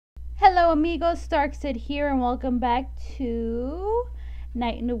Hello amigos, Starksid here and welcome back to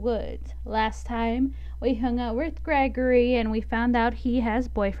Night in the Woods. Last time we hung out with Gregory and we found out he has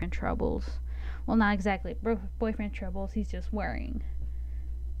boyfriend troubles. Well, not exactly boyfriend troubles, he's just worrying.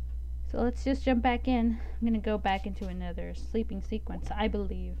 So let's just jump back in. I'm gonna go back into another sleeping sequence, I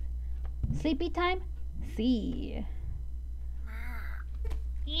believe. Sleepy time? See.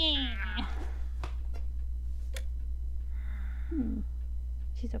 Yeah.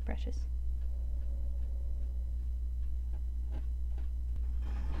 She's so precious.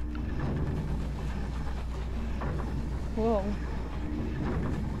 Whoa.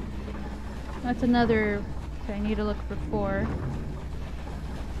 That's another. Okay, I need to look for 4.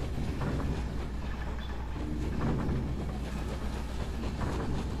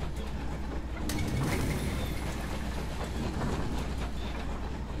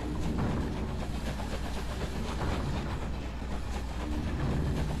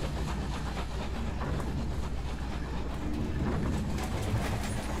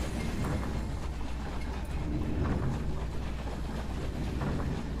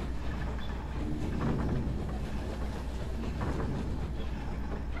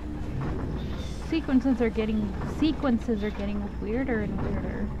 Sequences are getting weirder and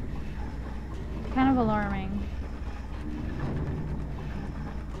weirder. Kind of alarming.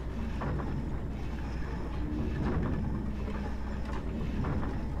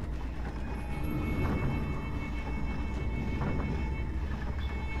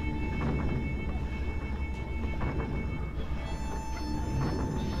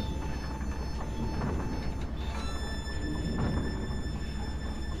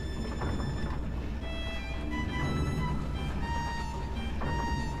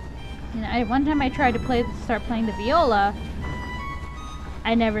 One time I tried to start playing the viola.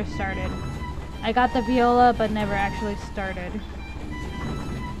 I never started. I got the viola, but never actually started.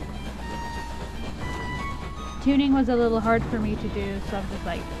 Tuning was a little hard for me to do, so I'm just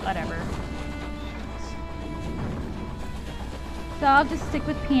like, whatever. So I'll just stick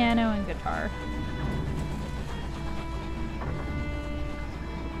with piano and guitar.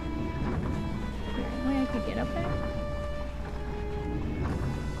 Is there any way I could get up there?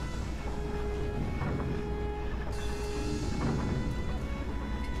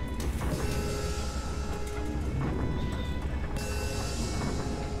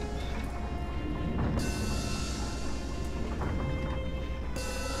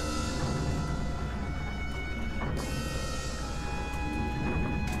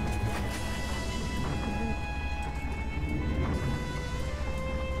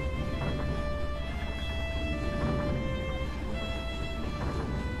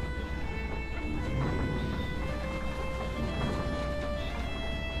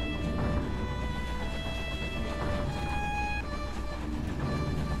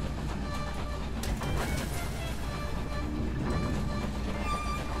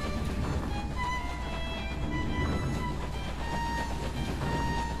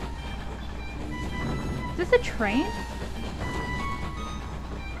 Is this a train?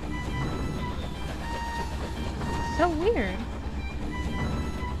 So weird.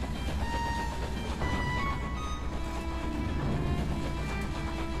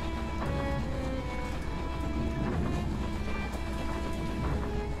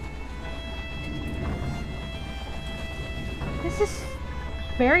 This is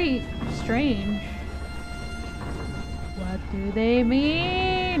very strange. What do they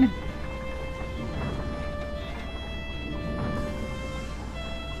mean?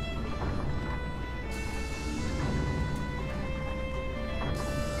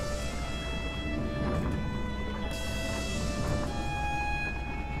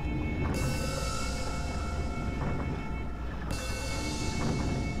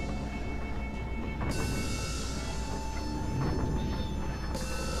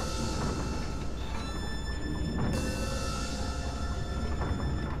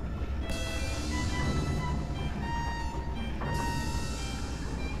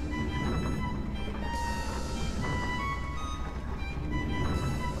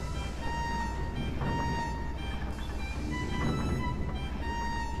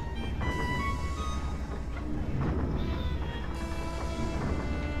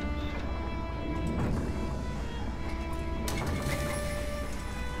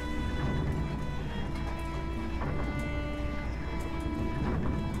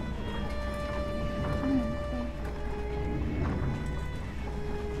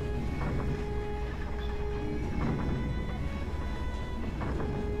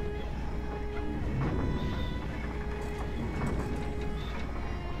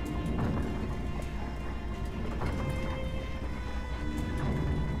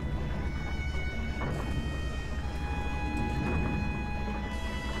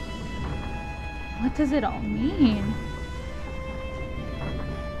 What does it all mean?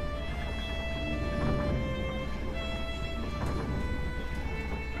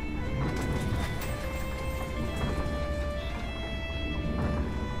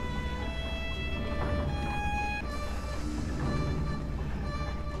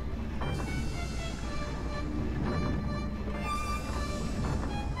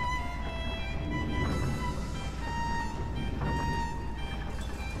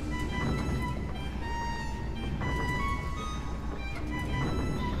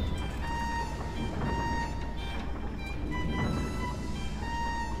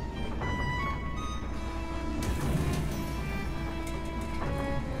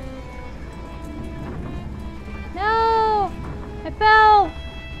 I fell!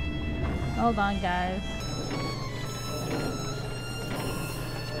 Hold on, guys.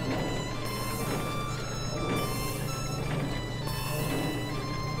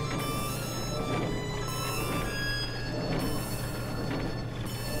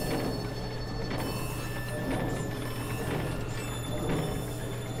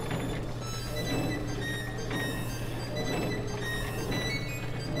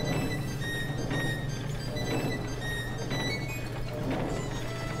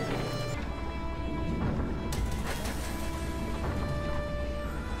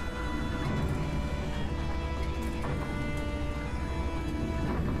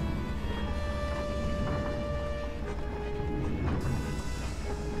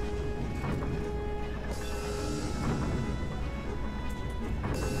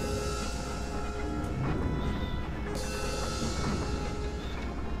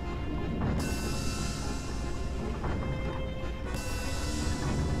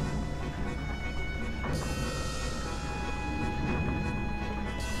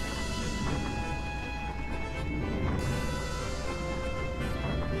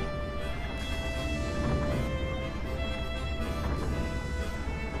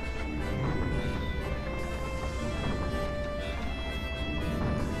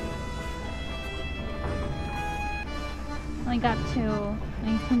 I got two.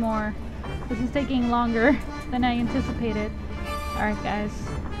 I need two more. This is taking longer than I anticipated. Alright guys,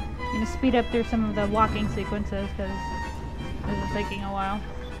 I'm gonna speed up through some of the walking sequences because this is taking a while.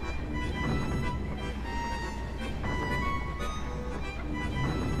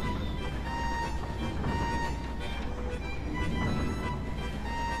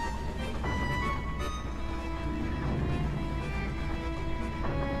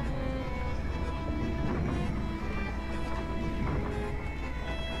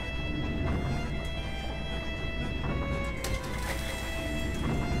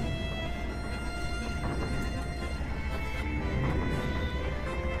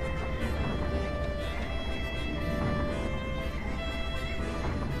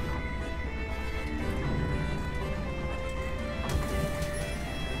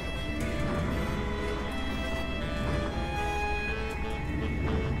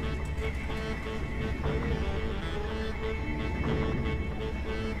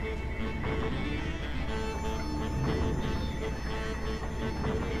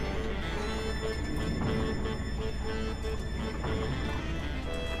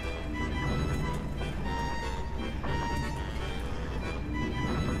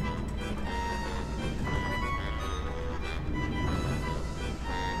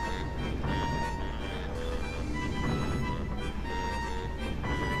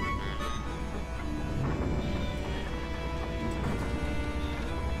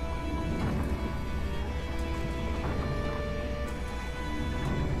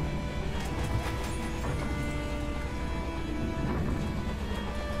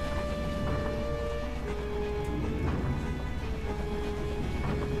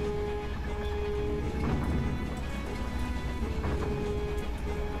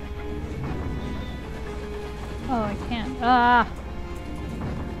 Oh, I can't. Ah!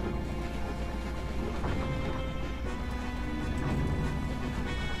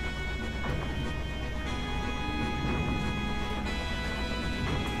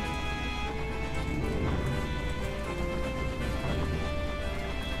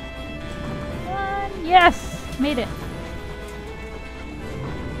 Yes! Made it.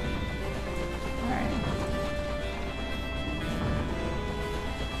 Alright.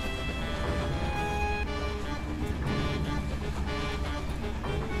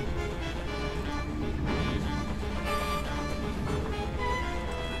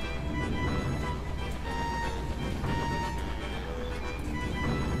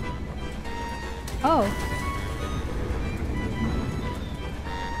 Oh.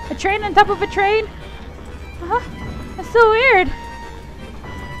 A train on top of a train? Huh? That's so weird.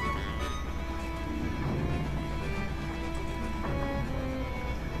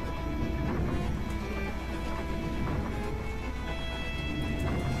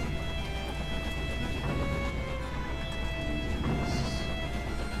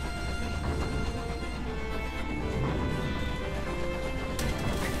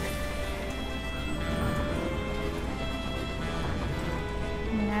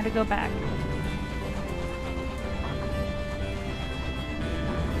 We had to go back.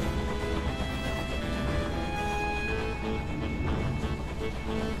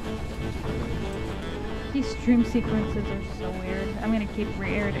 These dream sequences are so weird. I'm gonna keep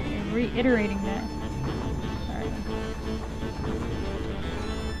reiterating that. Alright.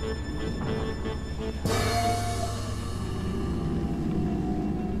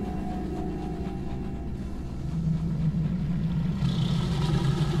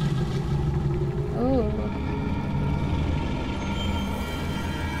 Oh.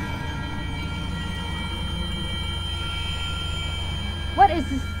 What is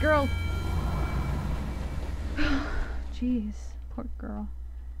this girl? Jeez, poor girl.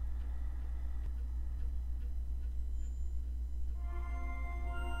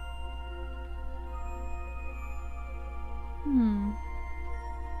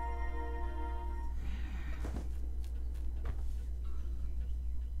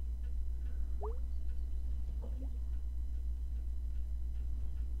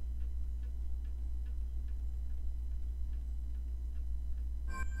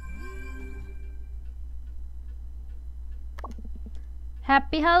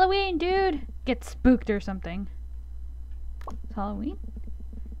 Happy Halloween, dude! Get spooked or something. It's Halloween.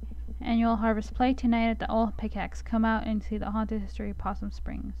 Annual Harvest Play tonight at the Old Pickaxe. Come out and see the haunted history of Possum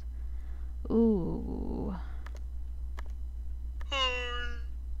Springs. Ooh.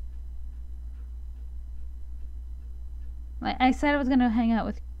 Like I said, I was gonna hang out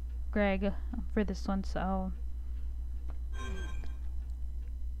with Greg for this one, so.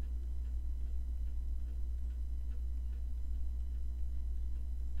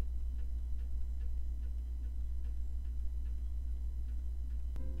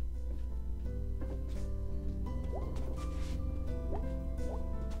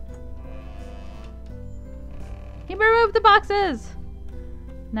 He removed the boxes!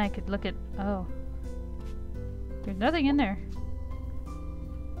 Now I could look at. Oh. There's nothing in there.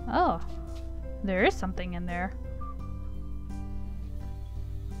 Oh. There is something in there.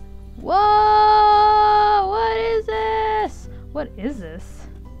 Whoa! What is this? What is this?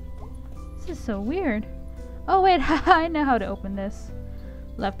 This is so weird. Oh, wait. I know how to open this.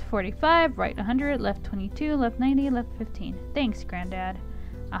 Left 45, right 100, left 22, left 90, left 15. Thanks, Granddad.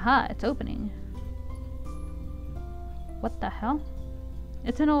 Aha, it's opening. What the hell?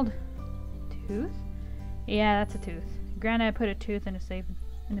 It's an old tooth? Yeah, that's a tooth. Granddad put a tooth in a safe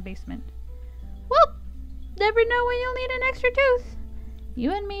in the basement. Well, never know when you'll need an extra tooth.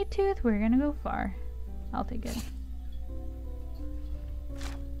 You and me, tooth, we're gonna go far. I'll take it.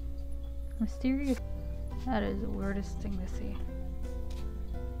 Mysterious. That is the weirdest thing to see.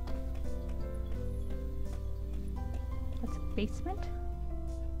 That's a basement?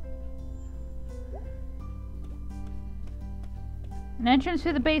 An entrance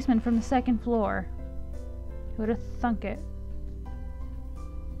to the basement from the second floor. Who would have thunk it?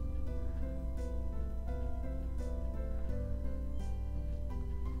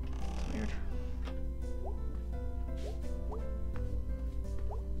 It's weird.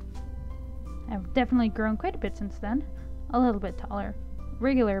 I've definitely grown quite a bit since then. A little bit taller.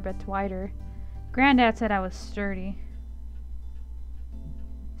 Regular bit wider. Granddad said I was sturdy.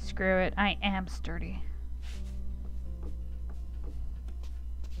 Screw it, I am sturdy.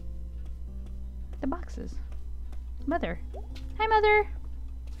 The boxes. Mother. Hi, Mother.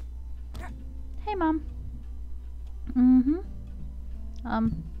 Hey, Mom. You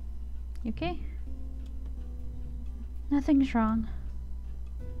okay? Nothing's wrong.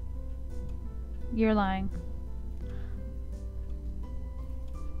 You're lying.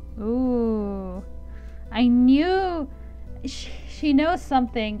 Ooh. I knew she knows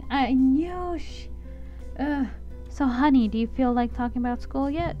something. I knew So, honey, do you feel like talking about school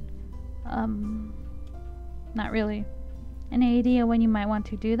yet? Not really. Any idea when you might want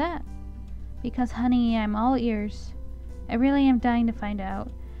to do that? Because, honey, I'm all ears. I really am dying to find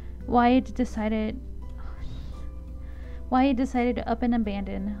out why you decided to up and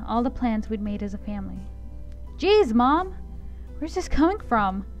abandon all the plans we'd made as a family. Jeez, Mom! Where's this coming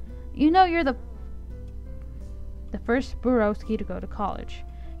from? You know you're the first Borowski to go to college.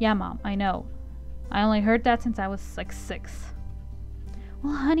 Yeah, Mom, I know. I only heard that since I was like 6.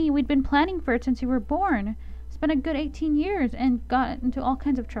 Well, honey, we'd been planning for it since you were born. Spent a good 18 years and got into all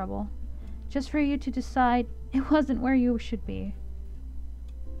kinds of trouble. Just for you to decide it wasn't where you should be.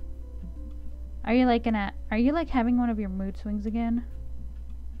 Are you like having one of your mood swings again?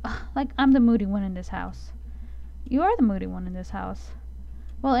 Ugh, like I'm the moody one in this house. You are the moody one in this house.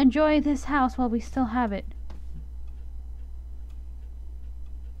 Well, enjoy this house while we still have it.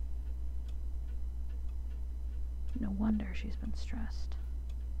 No wonder she's been stressed.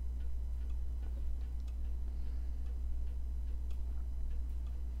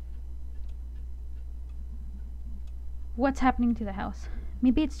 What's happening to the house?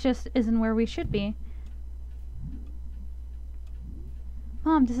 Maybe it's just isn't where we should be.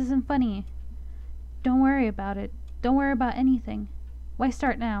 Mom, this isn't funny. Don't worry about it. Don't worry about anything. Why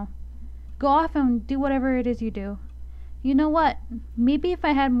start now? Go off and do whatever it is you do. You know what? Maybe if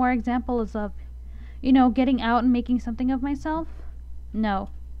I had more examples of, getting out and making something of myself. No.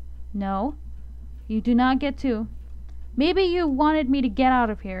 No. You do not get to. Maybe you wanted me to get out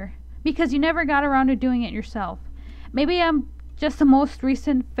of here because you never got around to doing it yourself. Maybe I'm just the most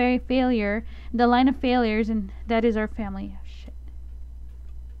recent failure in the line of failures, and that is our family. Oh, shit.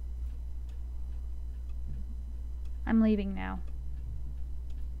 I'm leaving now.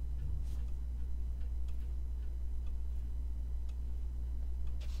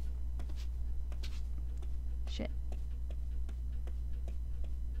 Shit.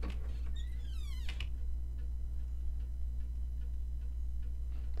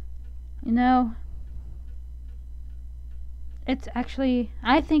 It's actually,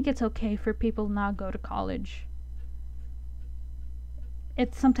 I think it's okay for people to not go to college.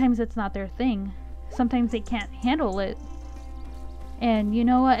 Sometimes it's not their thing. Sometimes they can't handle it. And you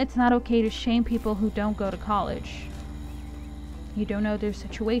know what? It's not okay to shame people who don't go to college. You don't know their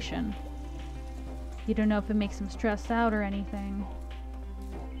situation. You don't know if it makes them stressed out or anything.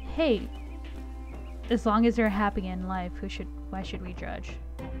 Hey, as long as they're happy in life, why should we judge?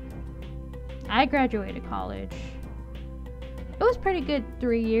 I graduated college. It was pretty good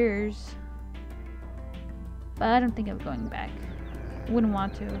 3 years. But I don't think I'm going back. Wouldn't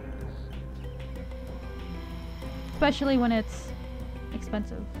want to. Especially when it's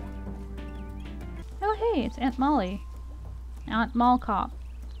expensive. Oh hey, it's Aunt Molly. Aunt Mall Cop.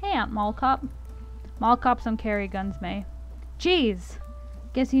 Hey Aunt Mall Cop. Mall Cops don't carry guns, May. Jeez!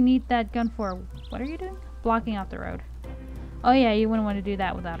 Guess you need that gun for... What are you doing? Blocking off the road. Oh yeah, you wouldn't want to do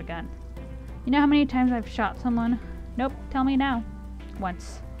that without a gun. You know how many times I've shot someone? Nope, tell me now.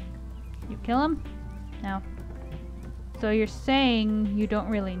 Once. You kill him? No. So you're saying you don't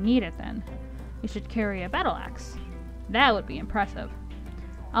really need it then? You should carry a battle axe. That would be impressive.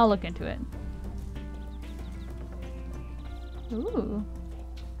 I'll look into it. Ooh.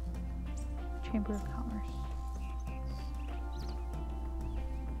 Chamber of Commerce.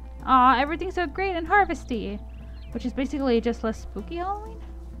 Aw, everything's so great and harvesty! Which is basically just less spooky Halloween?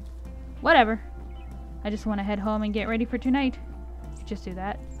 Whatever. I just want to head home and get ready for tonight. Just do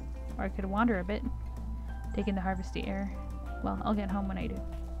that. Or I could wander a bit. Taking the harvesty air. Well, I'll get home when I do.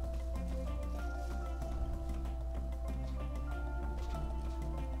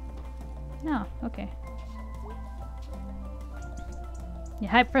 No, okay. You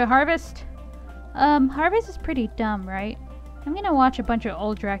hyped for Harvest? Harvest is pretty dumb, right? I'm gonna watch a bunch of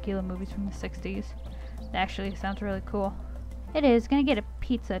old Dracula movies from the 60s. That actually sounds really cool. It is. Gonna get a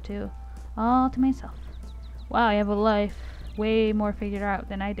pizza too. All to myself. Wow, you have a life way more figured out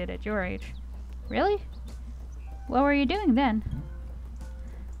than I did at your age. Really? What were you doing then?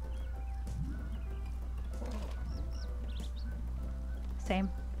 Same.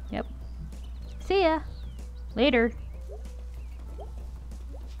 Yep. See ya. Later.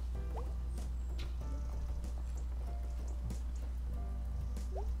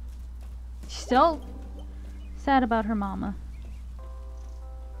 Still sad about her mama.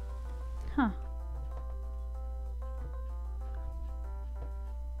 Huh.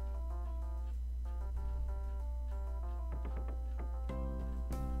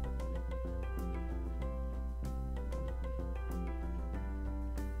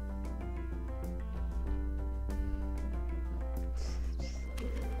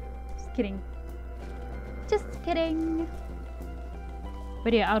 Just kidding. Just kidding.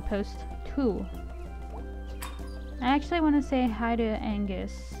 Video Outpost 2. I actually want to say hi to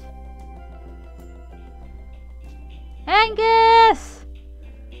Angus. Angus!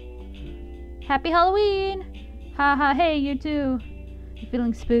 Happy Halloween! Haha, hey, you too. You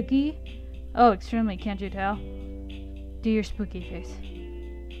feeling spooky? Oh, extremely, can't you tell? Do your spooky face.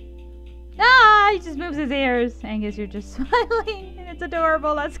 Ah, he just moves his ears. Angus, you're just smiling. It's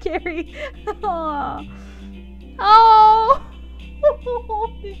adorable, that's scary. Oh. Oh!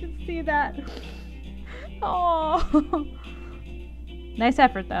 You can see that. Oh. Nice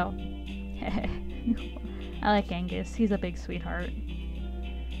effort, though. I like Angus. He's a big sweetheart.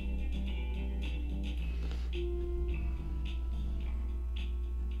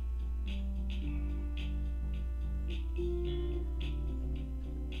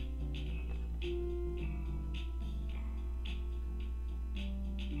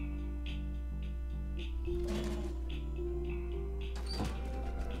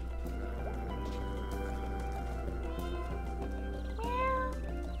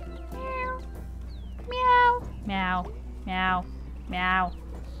 Meow. Meow.